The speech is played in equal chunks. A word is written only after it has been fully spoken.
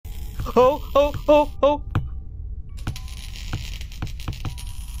Oh, oh, oh, oh.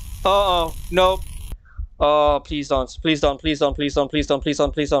 Uh-oh, nope. Oh, please don't, please don't, please don't, please don't, please don't, please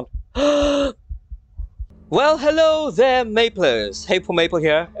don't, please don't. Well, hello there, Maplers. Haypo Maple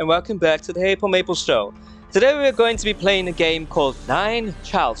here, and welcome back to the Haypo Maple Show. Today we're going to be playing a game called 9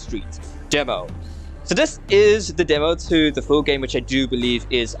 Child Street Demo. So this is the demo to the full game, which I do believe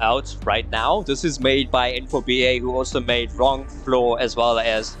is out right now. This is made by InfoBA, who also made Wrong Floor, as well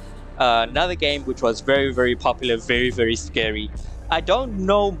as another game which was very, very popular, very, very scary. I don't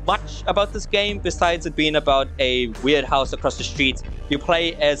know much about this game besides it being about a weird house across the street. You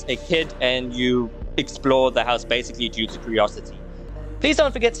play as a kid and you explore the house basically due to curiosity. Please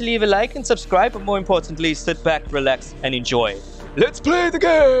don't forget to leave a like and subscribe, but more importantly, sit back, relax, and enjoy. Let's play the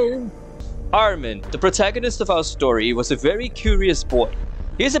game! Armin, the protagonist of our story, was a very curious boy.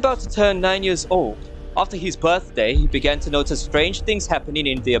 He is about to turn 9 years old. After his birthday, he began to notice strange things happening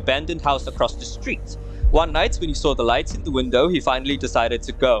in the abandoned house across the street. One night, when he saw the lights in the window, he finally decided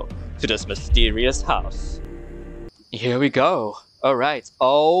to go to this mysterious house. Here we go. Alright.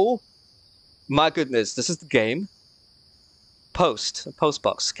 Oh my goodness, this is the game. Post. A post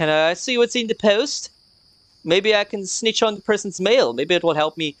box. Can I see what's in the post? Maybe I can snitch on the person's mail. Maybe it will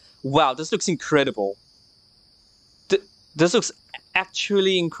help me. Wow, this looks incredible. This looks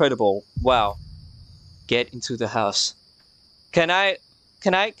actually incredible. Wow. Get into the house. Can I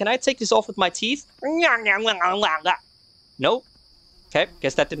take this off with my teeth? Nope. Okay,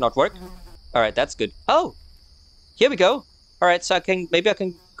 guess that did not work. Alright, that's good. Oh! Here we go. Alright, so maybe I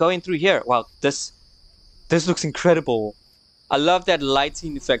can go in through here. Wow, this looks incredible. I love that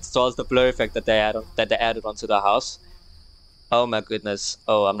lighting effect as well as the blur effect that they added onto the house. Oh my goodness.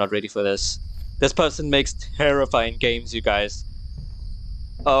 Oh, I'm not ready for this. This person makes terrifying games, you guys.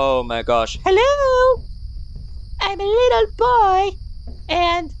 Oh my gosh. Hello! I'm a little boy,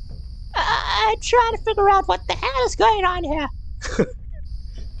 and I'm trying to figure out what the hell is going on here.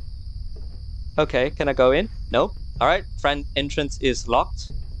 Okay, can I go in? No? Alright, front entrance is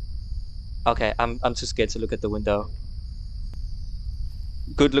locked. Okay, I'm too scared to look at the window.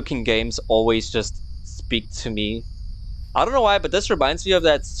 Good looking games always just speak to me. I don't know why, but this reminds me of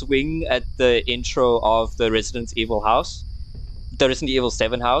that swing at the intro of the Resident Evil house. The Resident Evil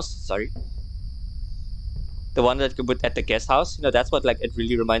 7 house, sorry. The one that you put at the guest house. You know, that's what it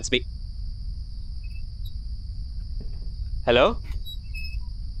really reminds me. Hello?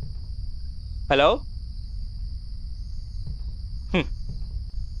 Hello?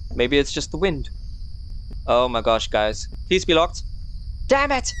 Maybe it's just the wind. Oh my gosh, guys. Please be locked.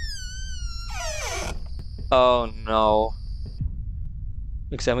 Damn it! Oh no.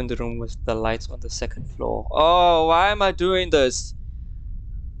 Examine the room with the lights on the second floor. Oh, why am I doing this?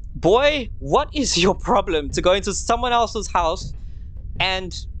 Boy, what is your problem to go into someone else's house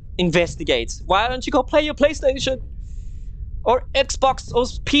and investigate? Why don't you go play your PlayStation? Or Xbox or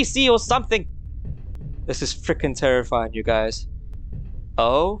PC or something? This is freaking terrifying, you guys.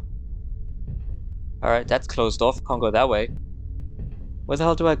 Oh? Alright, that's closed off. Can't go that way. Where the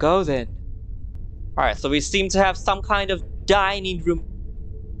hell do I go then? Alright, so we seem to have some kind of dining room.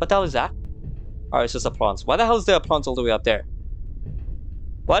 What the hell is that? Alright, it's just a plant. Why the hell is there a plant all the way up there?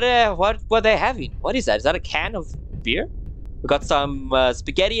 What were they having? What is that? Is that a can of beer? We got some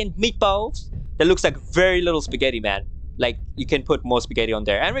spaghetti and meatballs. That looks like very little spaghetti, man. Like, you can put more spaghetti on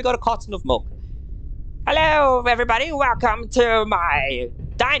there. And we got a carton of milk. Hello, everybody. Welcome to my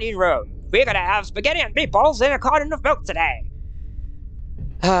dining room. We're gonna have spaghetti and meatballs and a carton of milk today.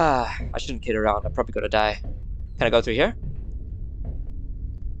 I shouldn't kid around. I'm probably gonna die. Can I go through here?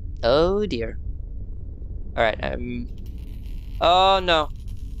 Oh dear. Alright, oh no.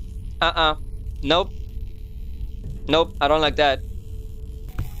 Nope. Nope, I don't like that.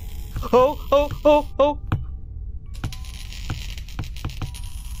 Oh.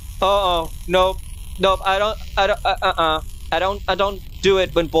 Uh-oh. Nope. I don't do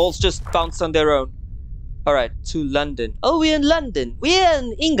it when balls just bounce on their own. Alright, to London. Oh, we're in London. We're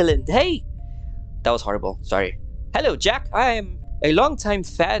in England, hey? That was horrible, sorry. Hello, Jack. I am a longtime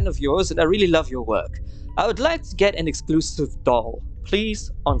fan of yours and I really love your work. I would like to get an exclusive doll.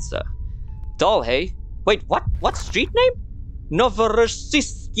 Please answer. Doll, hey? Wait, what? What street name?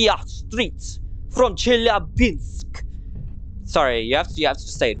 Novorossiysk Street from Chelyabinsk. Sorry, you have to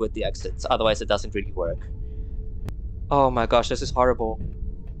say it with the accent, otherwise it doesn't really work. Oh my gosh, this is horrible.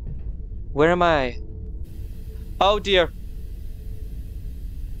 Where am I? Oh dear.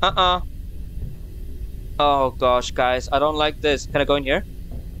 Oh gosh, guys, I don't like this. Can I go in here?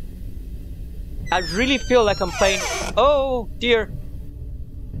 I really feel like I'm playing... Oh dear.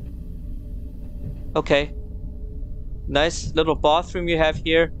 Okay. Nice little bathroom you have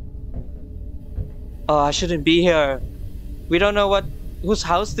here. Oh, I shouldn't be here. We don't know whose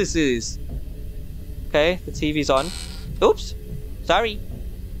house this is. Okay, the TV's on. Oops. Sorry.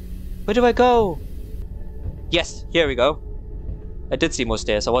 Where do I go? Yes, here we go. I did see more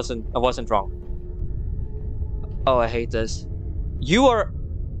stairs. I wasn't wrong. Oh, I hate this. You are...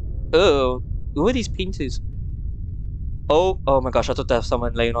 Oh, who are these painters? Oh my gosh, I thought there was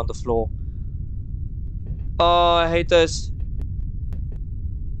someone laying on the floor. Oh, I hate this.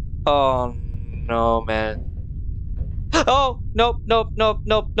 Oh no, man. Oh, nope,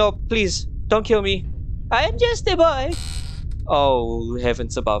 please, don't kill me. I am just a boy. Oh,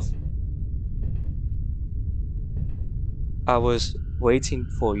 heavens above. I was waiting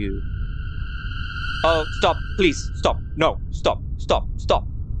for you. Oh, stop, please, stop. No, stop.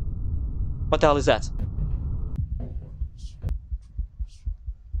 What the hell is that?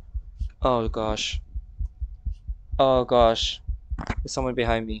 Oh gosh. Oh gosh. There's someone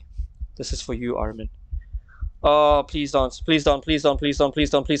behind me. This is for you, Armin. Oh, please don't. Please don't.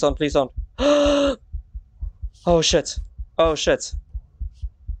 Oh shit. Oh shit.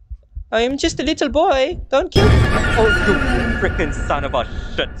 I am just a little boy. Don't kill me. Oh, you frickin' son of a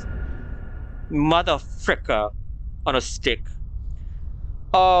shit. Mother fricker on a stick.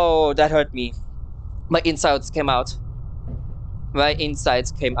 Oh, that hurt me. My insides came out.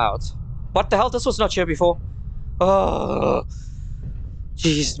 What the hell? This was not here before. Oh,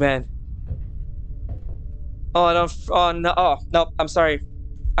 jeez, man. Oh, I don't. Oh no. Oh no. I'm sorry.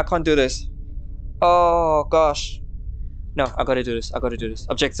 I can't do this. Oh gosh. No, I gotta do this.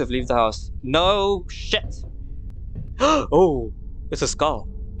 Objective: leave the house. No shit. Oh, it's a skull.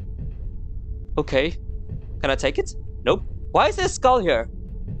 Okay. Can I take it? Nope. Why is there a skull here?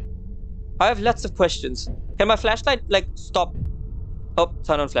 I have lots of questions. Can my flashlight, like, stop? Oh,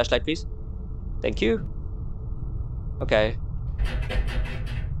 turn on flashlight, please. Thank you. Okay.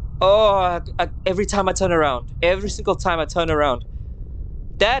 Oh, every time I turn around. Every single time I turn around.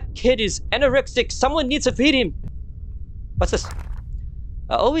 That kid is anorexic. Someone needs to feed him. What's this?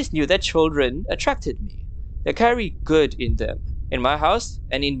 I always knew that children attracted me. They carry good in them. In my house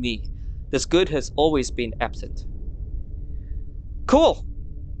and in me. This good has always been absent. Cool.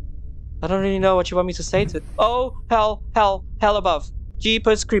 I don't really know what you want me to say to it. Oh, hell above.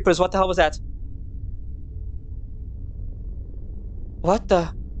 Jeepers creepers, what the hell was that? What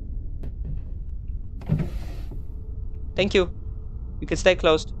the? Thank you. You can stay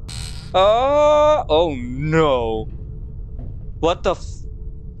closed. Oh no. What the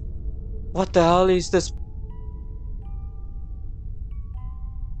hell is this?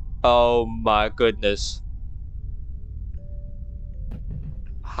 Oh my goodness.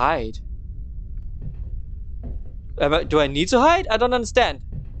 Hide? Do I need to hide? I don't understand.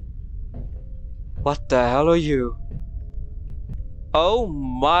 What the hell are you? Oh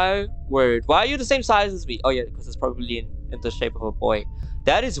my word. Why are you the same size as me? Oh yeah, because it's probably in the shape of a boy.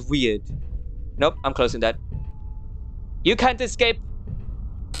 That is weird. Nope, I'm closing that. You can't escape.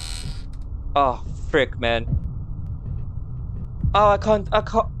 Oh, frick, man. Oh, I can't.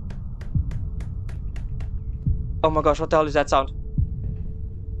 Oh my gosh, what the hell is that sound?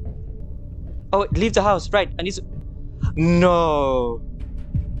 Oh, leave the house. Right, I need to... No.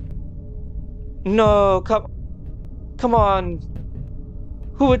 No, come on.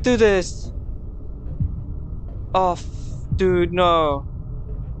 Who would do this? Oh, dude, no.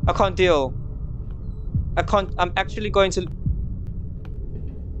 I can't deal. I can't. I'm actually going to...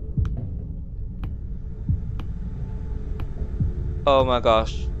 Oh my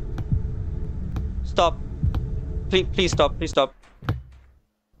gosh. Stop. Please stop. Please stop.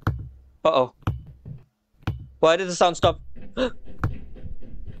 Uh-oh. Why did the sound stop?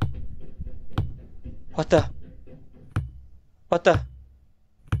 What the?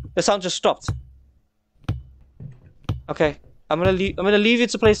 The sound just stopped. Okay. I'm gonna leave you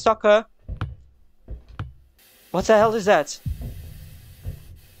to play soccer. What the hell is that?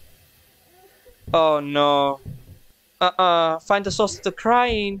 Oh no. Find the source of the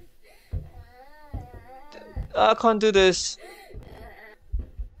crying. I can't do this.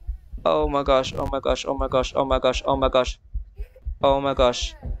 Oh my gosh, oh my gosh, oh my gosh, oh my gosh, oh my gosh. Oh my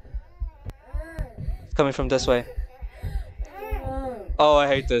gosh. It's coming from this way. Oh, I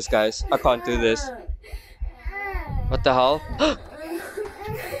hate this, guys. I can't do this. What the hell?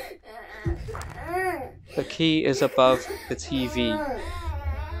 The key is above the TV.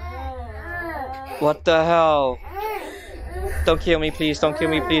 What the hell? Don't kill me, please. Don't kill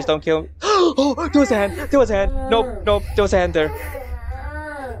me, please. Don't kill me. Oh, there was a hand. There was a hand. Nope, nope. There was a hand there.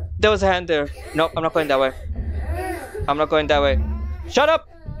 There was a hand there. Nope, I'm not going that way. I'm not going that way. Shut up!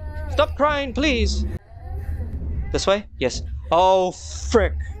 Stop crying, please. This way? Yes. Oh,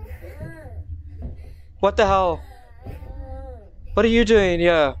 frick. What the hell? What are you doing?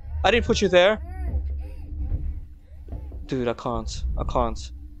 Yeah, I didn't put you there. Dude, I can't. I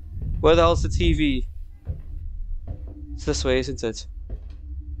can't. Where the hell's the TV? It's this way, isn't it?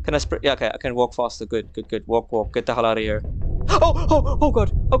 Can I sprint? Yeah, okay, I can walk faster. Good, good, good. Walk, walk. Get the hell out of here. Oh, oh, oh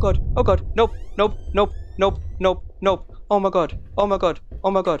god, oh god, oh god. Nope, nope, nope, nope, nope, nope. Oh my god, oh my god, oh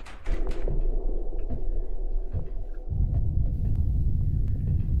my god.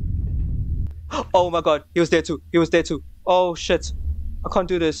 Oh my god, he was there too, he was there too. Oh shit, I can't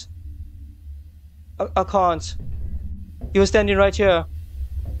do this. I can't. He was standing right here.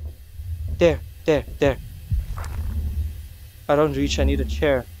 There, there, there. I don't reach, I need a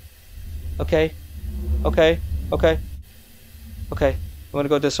chair. Okay, okay, okay, okay. I'm gonna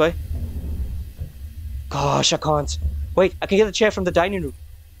go this way. Gosh, I can't. Wait, I can get a chair from the dining room.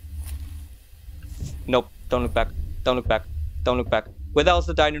 Nope, don't look back. Don't look back. Don't look back. Where the hell's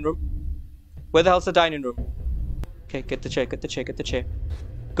the dining room? Where the hell's the dining room? Okay, get the chair, get the chair, get the chair.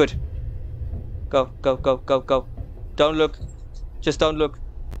 Good. Go, go, go, go, go. Don't look. Just don't look.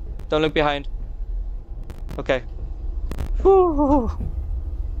 Don't look behind. Okay. Whew.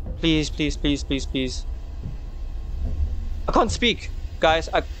 Please, please, please, please, please. I can't speak. Guys,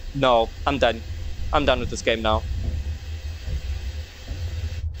 no, I'm done. I'm done with this game now.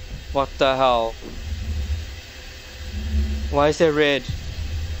 What the hell? Why is there red?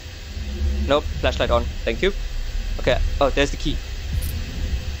 Nope, flashlight on. Thank you. Okay, oh, there's the key.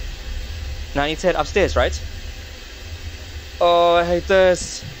 Now I need to head upstairs, right? Oh, I hate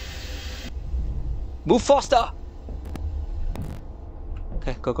this. Move faster!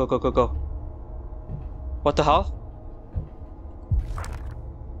 Okay, go, go, go, go, go. What the hell?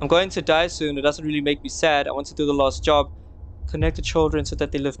 I'm going to die soon. It doesn't really make me sad. I want to do the last job. Connect the children so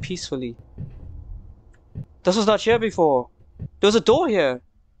that they live peacefully. This was not here before. There was a door here.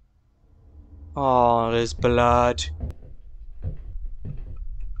 Oh, there's blood.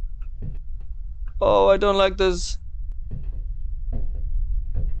 Oh, I don't like this.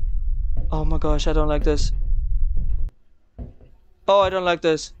 Oh my gosh, I don't like this. Oh, I don't like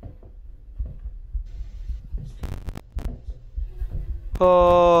this.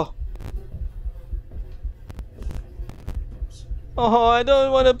 Oh. Oh, I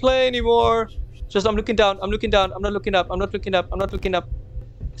don't want to play anymore. Just, I'm looking down. I'm looking down. I'm not looking up. I'm not looking up. I'm not looking up.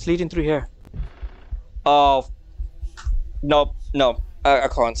 It's leading through here. Oh. No, no. I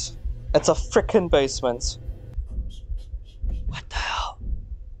can't. It's a freaking basement. What the hell?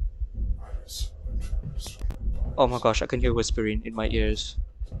 Oh my gosh, I can hear whispering in my ears.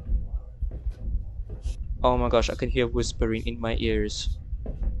 Oh my gosh, I can hear whispering in my ears.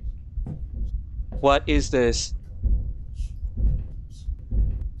 What is this?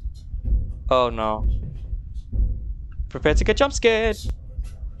 Oh no. Prepare to get jump scared.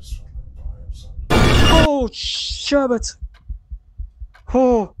 Oh, Sherbet.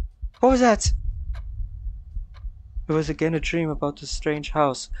 Oh, what was that? It was again a dream about this strange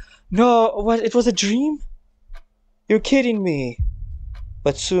house. No, what? It was a dream? You're kidding me.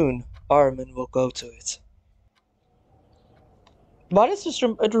 But soon, Armin will go to it. Why does this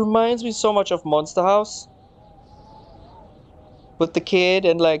it reminds me so much of Monster House? With the kid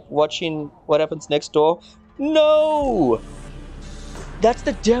and like watching what happens next door. No! That's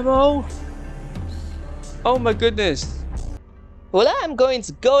the demo? Oh my goodness. Well, I'm going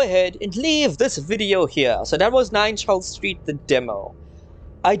to go ahead and leave this video here. So that was 9 Charles Street, the demo.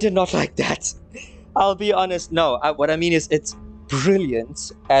 I did not like that. I'll be honest, no. What I mean is it's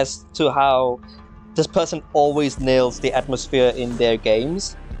brilliant as to how this person always nails the atmosphere in their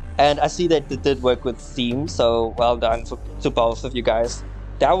games. And I see that they did work with theme, so well done to both of you guys.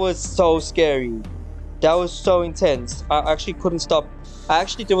 That was so scary. That was so intense. I actually couldn't stop.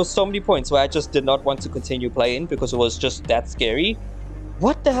 There was so many points where I just did not want to continue playing because it was just that scary.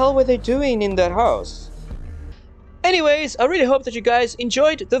 What the hell were they doing in that house? Anyways, I really hope that you guys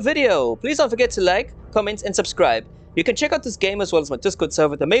enjoyed the video. Please don't forget to like, comment, and subscribe. You can check out this game as well as my Discord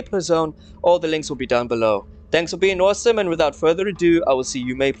server, the Maple Zone. All the links will be down below. Thanks for being awesome, and without further ado, I will see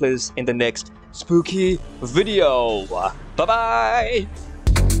you Maplers in the next spooky video. Bye-bye!